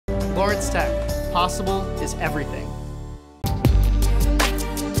Lawrence Tech, possible is everything.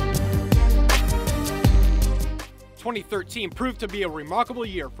 "2013 proved to be a remarkable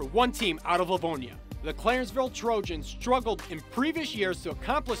year for one team out of Livonia. The Clarenceville Trojans struggled in previous years to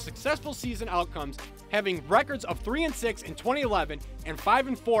accomplish successful season outcomes, having records of 3-6 in 2011 and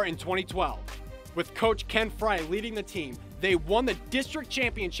 5-4 in 2012. With coach Ken Fry leading the team, they won the district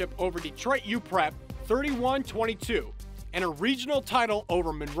championship over Detroit U Prep 31-22 and a regional title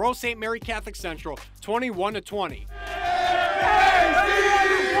over Monroe St. Mary Catholic Central 21-20.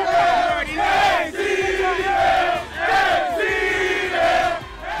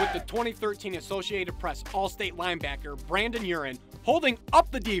 With the 2013 Associated Press All-State linebacker Brandon Urin holding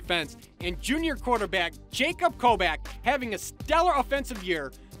up the defense and junior quarterback Jacob Koback having a stellar offensive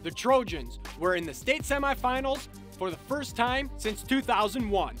year, the Trojans were in the state semifinals for the first time since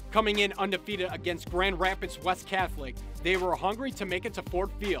 2001. Coming in undefeated against Grand Rapids West Catholic, they were hungry to make it to Ford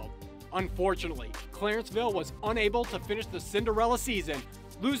Field. Unfortunately, Clarenceville was unable to finish the Cinderella season,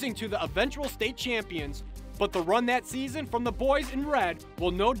 losing to the eventual state champions, but the run that season from the boys in red will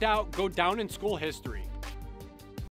no doubt go down in school history.